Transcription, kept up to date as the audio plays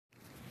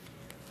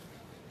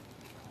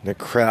The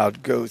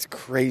crowd goes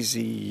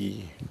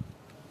crazy.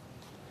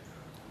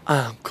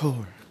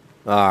 Encore.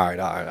 All right,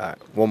 all right, all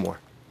right. One more.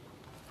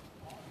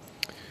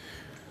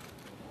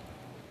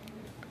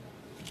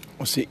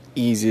 What's the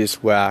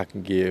easiest way I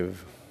can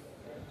give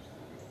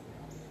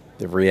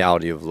the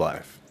reality of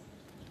life?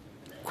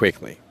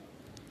 Quickly.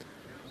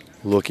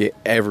 Look at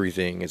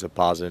everything as a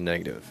positive and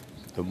negative.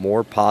 The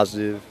more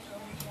positive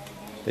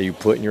that you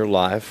put in your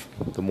life,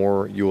 the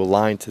more you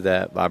align to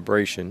that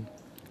vibration,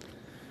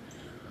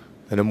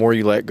 and the more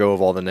you let go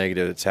of all the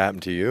negative that's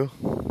happened to you,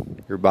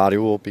 your body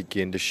will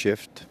begin to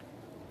shift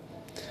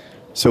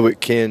so it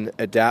can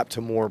adapt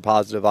to more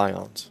positive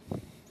ions.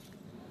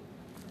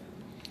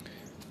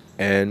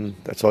 And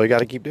that's all you got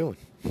to keep doing.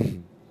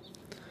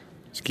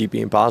 Just keep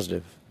being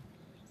positive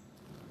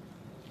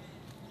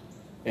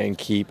and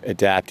keep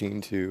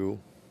adapting to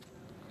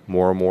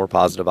more and more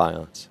positive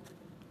ions.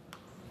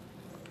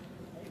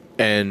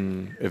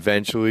 And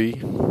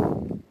eventually,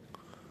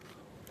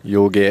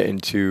 you'll get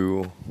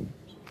into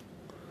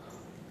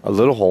a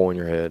little hole in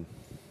your head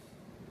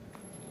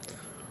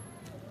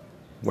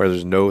where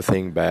there's no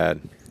thing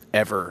bad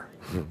ever.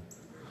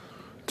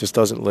 Just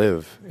doesn't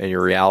live, and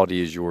your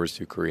reality is yours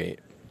to create.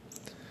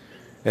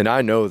 And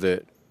I know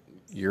that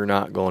you're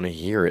not going to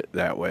hear it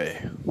that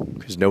way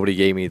because nobody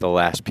gave me the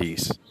last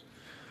piece.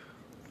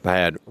 I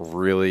had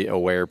really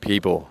aware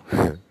people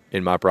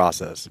in my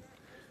process,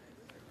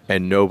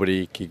 and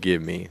nobody could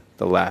give me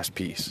the last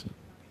piece.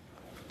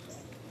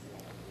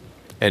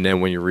 And then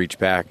when you reach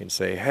back and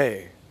say,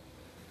 hey,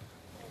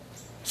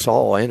 it's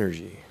all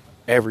energy,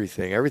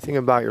 everything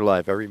about your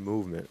life, every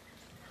movement,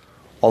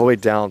 all the way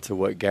down to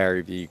what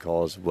Gary Vee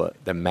calls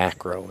the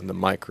macro and the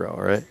micro,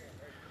 right?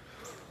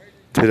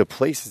 To the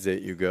places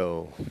that you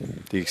go,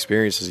 the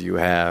experiences you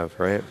have,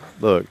 right?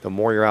 Look, the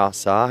more you're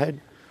outside,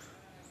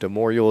 the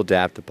more you'll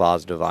adapt to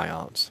positive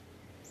ions.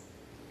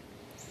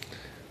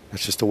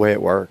 That's just the way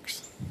it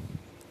works.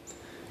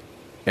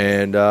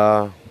 And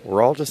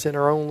we're all just in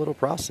our own little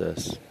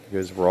process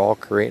because we're all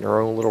creating our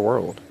own little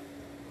world.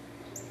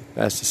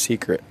 That's the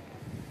secret.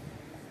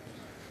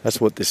 That's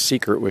what The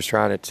Secret was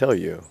trying to tell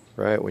you,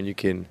 right? When you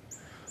can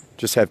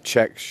just have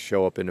checks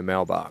show up in the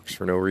mailbox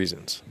for no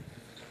reasons.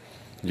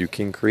 You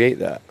can create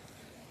that.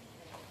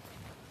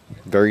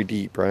 Very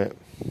deep, right?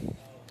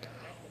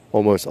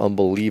 Almost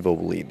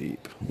unbelievably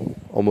deep.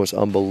 Almost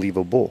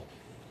unbelievable.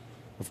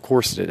 Of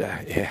course it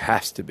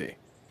has to be.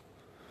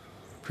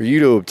 For you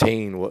to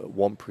obtain what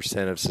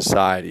 1% of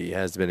society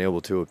has been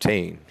able to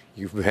obtain,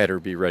 you better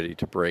be ready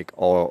to break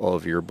all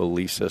of your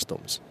belief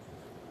systems.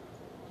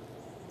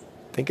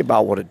 Think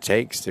about what it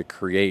takes to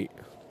create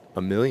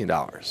 $1 million.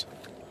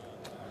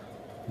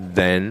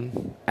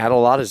 Then add a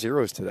lot of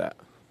zeros to that.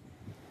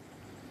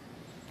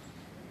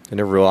 And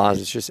then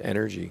realize it's just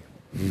energy.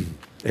 And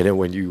then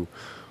when you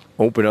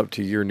open up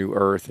to your new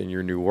earth and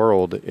your new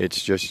world,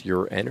 it's just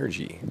your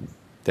energy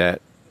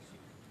that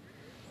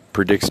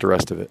predicts the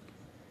rest of it.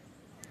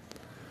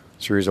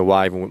 It's the reason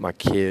why even with my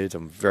kids,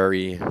 I'm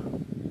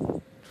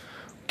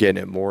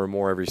getting it more and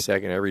more every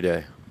second, every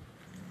day.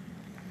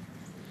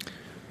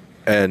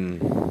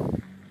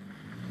 And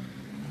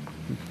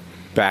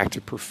back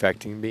to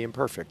perfecting being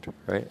perfect,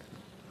 right?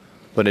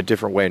 But in a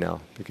different way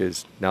now,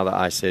 because now that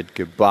I said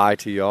goodbye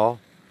to y'all,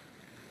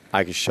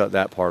 I can shut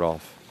that part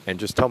off and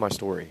just tell my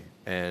story.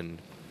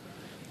 And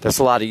that's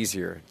a lot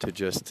easier to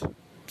just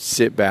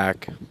sit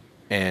back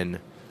and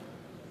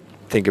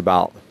think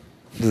about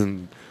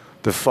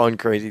the fun,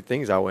 crazy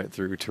things I went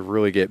through to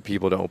really get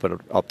people to open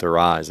up their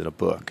eyes in a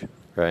book,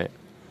 right?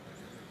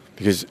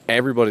 Because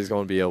everybody's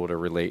going to be able to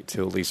relate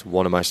to at least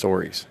one of my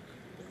stories.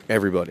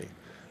 Everybody.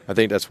 I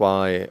think that's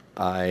why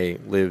I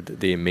lived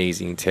the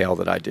amazing tale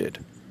that I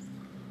did.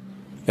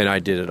 And I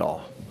did it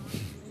all.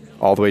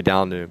 All the way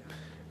down to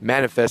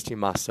manifesting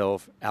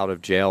myself out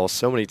of jail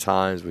so many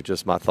times with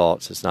just my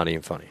thoughts, it's not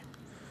even funny.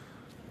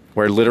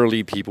 Where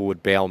literally people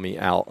would bail me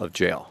out of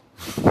jail.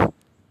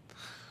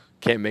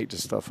 Can't make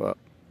this stuff up.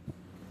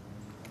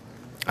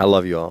 I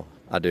love you all.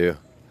 I do.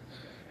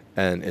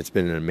 And it's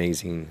been an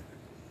amazing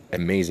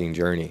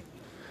journey.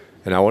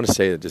 And I want to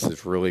say that this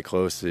is really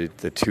close to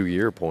the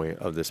 2-year point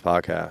of this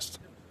podcast.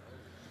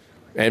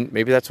 And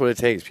maybe that's what it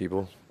takes,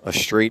 people. A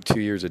straight 2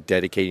 years of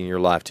dedicating your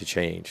life to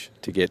change,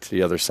 to get to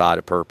the other side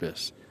of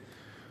purpose.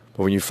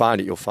 But when you find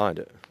it, you'll find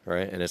it,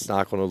 right? And it's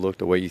not going to look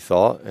the way you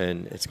thought,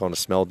 and it's going to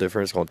smell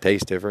different, it's going to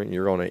taste different, and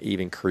you're going to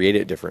even create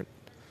it different,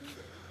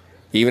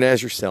 even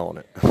as you're selling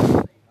it.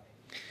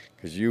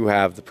 Because you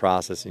have the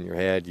process in your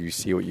head, you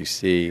see what you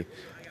see,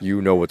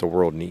 you know what the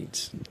world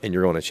needs, and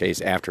you're going to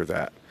chase after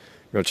that.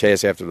 You're going to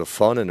chase after the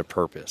fun and the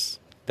purpose.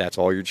 That's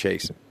all you're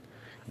chasing.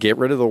 Get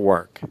rid of the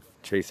work.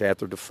 Chase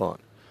after the fun.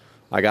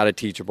 I got to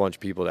teach a bunch of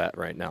people that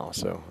right now.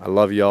 So I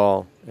love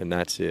y'all, and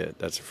that's it.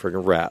 That's a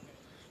friggin' wrap.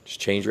 Just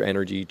change your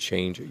energy,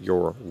 change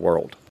your world.